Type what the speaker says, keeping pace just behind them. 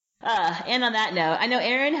And on that note, I know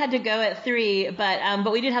Aaron had to go at 3,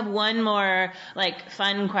 but we did have one more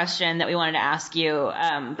fun question that we wanted to ask you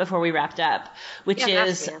before we wrapped up, which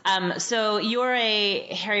is so you're a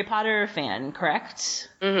Harry Potter fan, correct?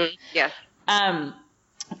 Mm-hmm. Yeah.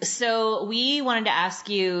 So we wanted to ask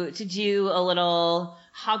you to do a little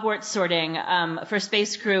Hogwarts sorting for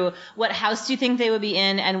Space Crew. What house do you think they would be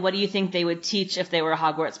in, and what do you think they would teach if they were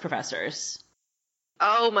Hogwarts professors?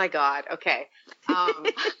 Oh my God. Okay.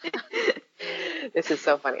 This is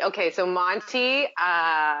so funny. Okay. So Monty,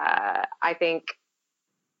 I think,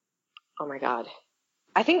 oh my God.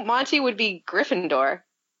 I think Monty would be Gryffindor.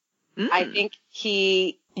 I think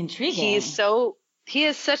intriguing. He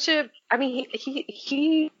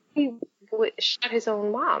would shot his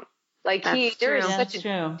own mom. There is such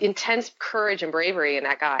intense courage and bravery in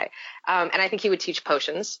that guy. And I think he would teach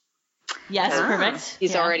potions. Yes, perfect.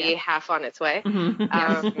 He's already half on its way.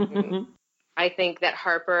 Mm-hmm. I think that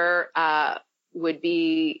Harper would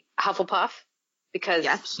be Hufflepuff because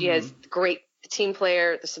she has great team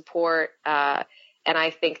player, the support, and I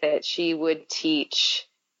think that she would teach.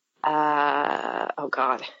 Oh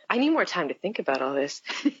God, I need more time to think about all this.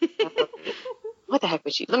 What the heck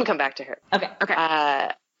would she? Let me come back to her. Okay.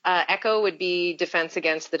 Echo would be defense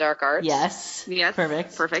against the dark arts. Yes.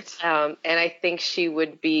 Perfect. And I think she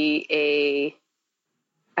would be a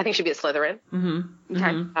Slytherin. Mm-hmm.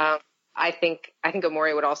 Okay. I think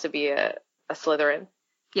Amori would also be a Slytherin.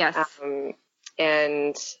 Yes.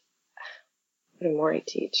 And what did Amori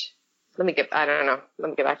teach? I don't know. Let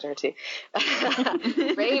me get back to her too.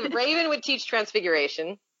 Raven would teach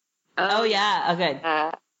transfiguration. Oh yeah. Okay.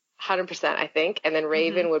 100%, I think. And then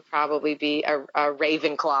Raven would probably be a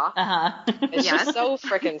Ravenclaw. And she's so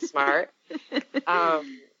freaking smart. I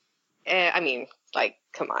mean,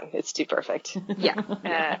 come on, it's too perfect.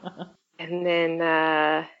 Yeah. And then,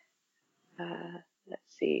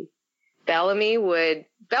 let's see. Bellamy is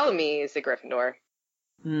a Gryffindor.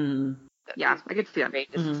 Yeah, I could feel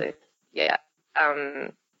it. Yeah.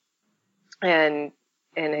 And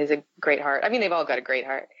has a great heart. I mean, they've all got a great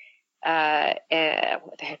heart. And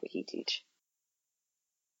what the heck would he teach?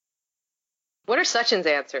 What are Sachin's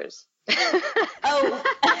answers?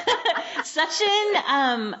 Sachin,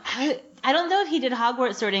 I don't know if he did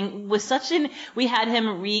Hogwarts sorting. With Sachin, we had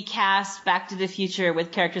him recast Back to the Future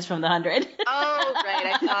with characters from The 100. Oh, right.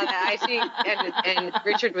 I saw that. I see. And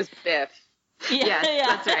Richard was Biff. Yeah,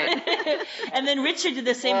 that's right. And then Richard did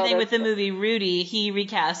the same thing with the movie Rudy. He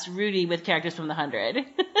recast Rudy with characters from The 100.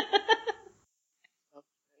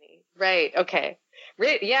 Right. Okay.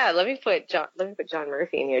 Yeah. Let me put John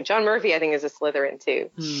Murphy in here. John Murphy, I think, is a Slytherin too.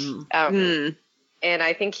 And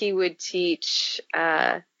I think he would teach.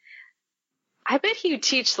 I bet he would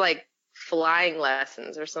teach flying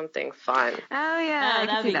lessons or something fun. Oh yeah, I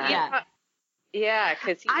can see that. Yeah,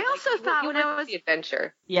 because I also thought when I was the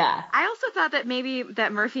adventure. Yeah. I also thought that maybe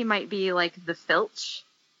that Murphy might be the Filch.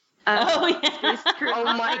 Oh yeah. Oh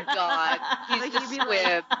my God. He's the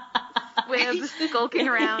Squib. Squib skulking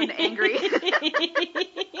around angry.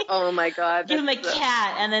 Oh my God. Give him a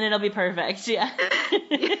cat and then it'll be perfect. Yeah. So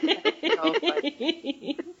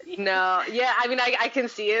funny. No, yeah, I mean, I can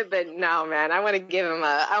see it, but no, man, I want to give him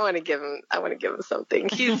something.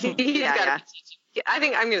 He's got to be teaching. I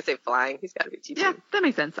think I'm going to say flying. He's got to be teaching. Yeah, that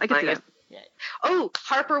makes sense. I can see that. Yeah. Oh,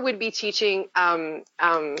 Harper would be teaching, oh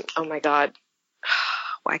my God.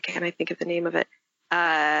 Why can't I think of the name of it?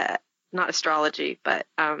 Not astrology, but,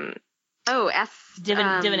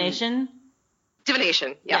 divination?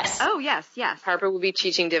 Divination, yes. Oh, yes. Harper would be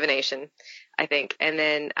teaching divination, I think. And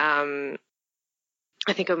then,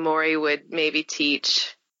 I think Amori would maybe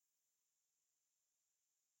teach,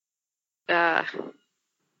 I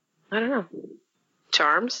don't know,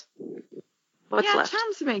 charms? What's left?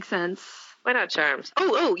 Charms make sense. Why not charms?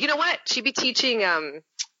 Oh, you know what? She'd be teaching,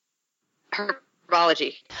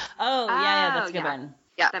 herbology. Oh, yeah, that's a good one.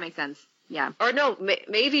 Yeah. That makes sense. Yeah. Or no,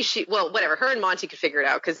 maybe whatever. Her and Monty could figure it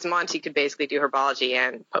out because Monty could basically do herbology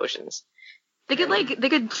and potions. They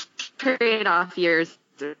could trade off years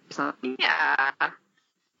or something. Yeah.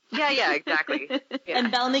 Yeah, exactly. Yeah.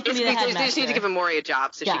 And Bellamy can be the headmaster. They just need to give Amori a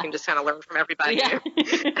job so she can just kind of learn from everybody. Yeah.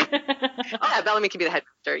 Bellamy can be the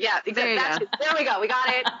headmaster. Yeah, exactly. There we go. We got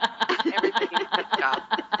it. Everybody needs a job.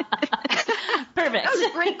 Perfect. That was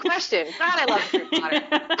a great question. God, I love Harry Potter.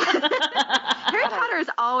 Harry Potter is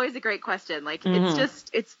always a great question.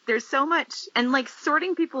 There's so much, and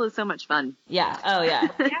sorting people is so much fun. Yeah. Oh, yeah.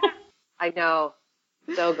 I know.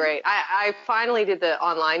 So great. I finally did the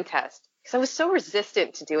online test because I was so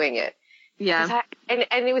resistant to doing it. Yeah. And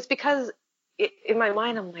it was because in my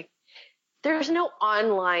mind, I'm like, there's no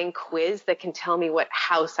online quiz that can tell me what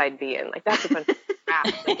house I'd be in. That's a bunch of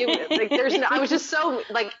crap. I was just so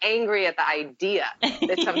like angry at the idea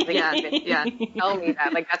that something could tell me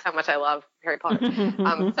that. Like that's how much I love Harry Potter.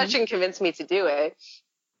 Sachin convinced me to do it,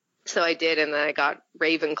 so I did, and then I got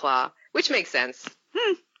Ravenclaw, which makes sense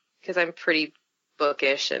because I'm pretty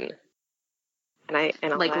bookish and I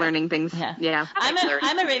like learning things. Yeah. I'm a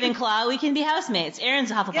Ravenclaw. We can be housemates.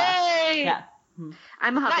 Erin's a Hufflepuff. Yay! Yeah.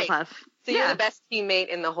 I'm a Hufflepuff. Nice. So you're the best teammate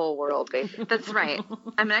in the whole world, basically. That's right.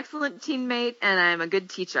 I'm an excellent teammate, and I'm a good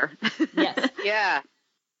teacher. Yes. Yeah.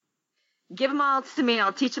 Give them all to me.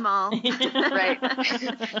 I'll teach them all. Right.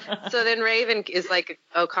 So then Raven is like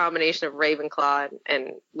a combination of Ravenclaw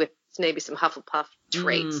and with maybe some Hufflepuff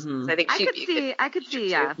traits. Mm-hmm. So I think I could see,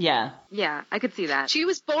 yeah. Yeah, I could see that. She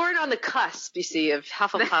was born on the cusp, you see, of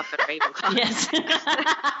Hufflepuff and Ravenclaw. Yes.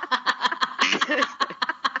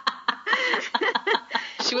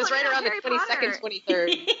 She was right around the 22nd,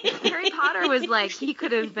 23rd. Harry Potter was like, he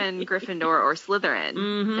could have been Gryffindor or Slytherin,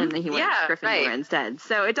 and then he went Gryffindor instead.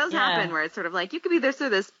 So it does happen where it's sort of like, you could be this or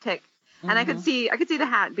this pick. And I could see the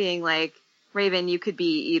hat being like, Raven, you could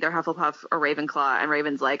be either Hufflepuff or Ravenclaw, and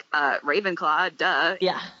Raven's like, Ravenclaw, duh.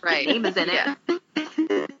 Yeah. Right. Your name is in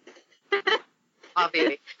it.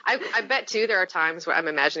 Obviously. I bet, too, there are times where I'm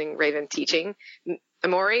imagining Raven teaching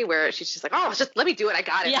Amori, where she's just like, oh, just let me do it. I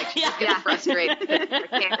got it. Like, she's getting frustrated. I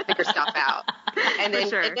can't figure stuff out. And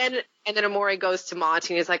then, and then Amori goes to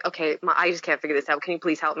Monty and is like, okay, I just can't figure this out. Can you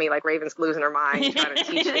please help me? Like, Raven's losing her mind trying to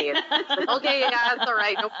teach me. And like, okay, yeah, it's all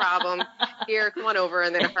right. No problem. Here, come on over.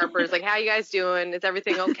 And then Harper's like, how you guys doing? Is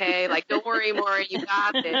everything okay? Like, don't worry, Amori. You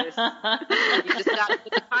got this. You just got to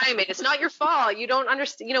put the time in. It's not your fault. You don't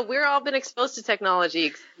understand. You know, we're all been exposed to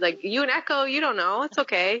technology. Like, you and Echo, you don't know. It's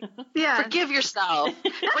okay. Yeah. Forgive yourself.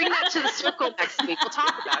 Bring that to the circle next week. We'll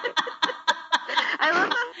talk about it. I love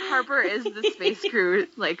that Harper is the space crew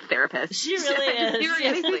like therapist. She really is.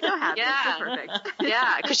 Seriously, so happy. Yeah. So perfect.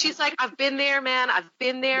 Yeah, because she's like, I've been there, man. I've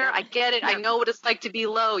been there. I get it. I know what it's like to be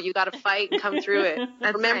low. You got to fight and come through it.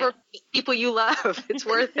 Remember the people you love. It's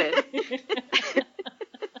worth it.